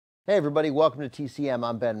Hey everybody, welcome to TCM.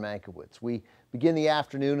 I'm Ben Mankiewicz. We begin the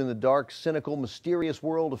afternoon in the dark, cynical, mysterious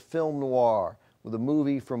world of film noir with a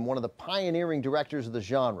movie from one of the pioneering directors of the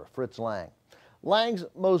genre, Fritz Lang. Lang's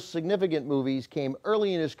most significant movies came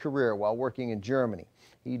early in his career while working in Germany.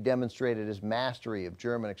 He demonstrated his mastery of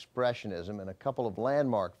German expressionism in a couple of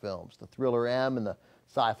landmark films, the thriller M and the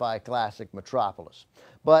sci-fi classic Metropolis.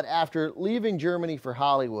 But after leaving Germany for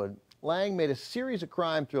Hollywood, Lang made a series of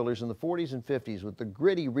crime thrillers in the 40s and 50s with the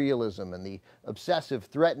gritty realism and the obsessive,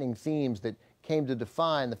 threatening themes that came to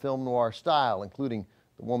define the film noir style, including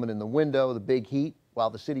The Woman in the Window, The Big Heat, While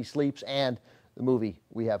the City Sleeps, and the movie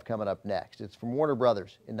we have coming up next. It's from Warner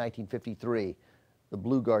Brothers in 1953, The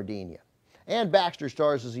Blue Gardenia. Ann Baxter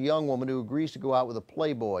stars as a young woman who agrees to go out with a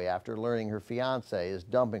playboy after learning her fiancé is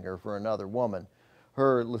dumping her for another woman.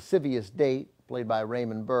 Her lascivious date, played by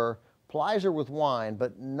Raymond Burr, plies her with wine,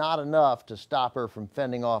 but not enough to stop her from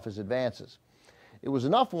fending off his advances. It was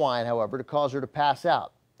enough wine, however, to cause her to pass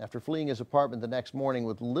out. After fleeing his apartment the next morning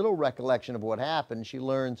with little recollection of what happened, she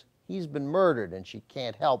learns he's been murdered and she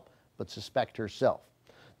can't help but suspect herself.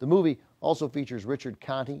 The movie also features Richard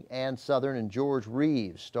Conte, Ann Sothern, and George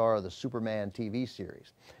Reeves, star of the Superman TV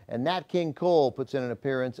series. And Nat King Cole puts in an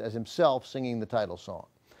appearance as himself singing the title song.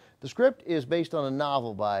 The script is based on a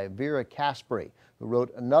novel by Vera Caspary, who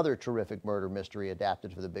wrote another terrific murder mystery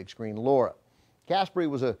adapted for the big screen, Laura. Caspary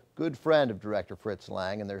was a good friend of director Fritz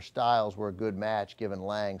Lang, and their styles were a good match given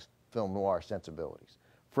Lang's film noir sensibilities.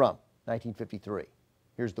 From 1953,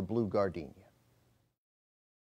 here's The Blue Gardenia.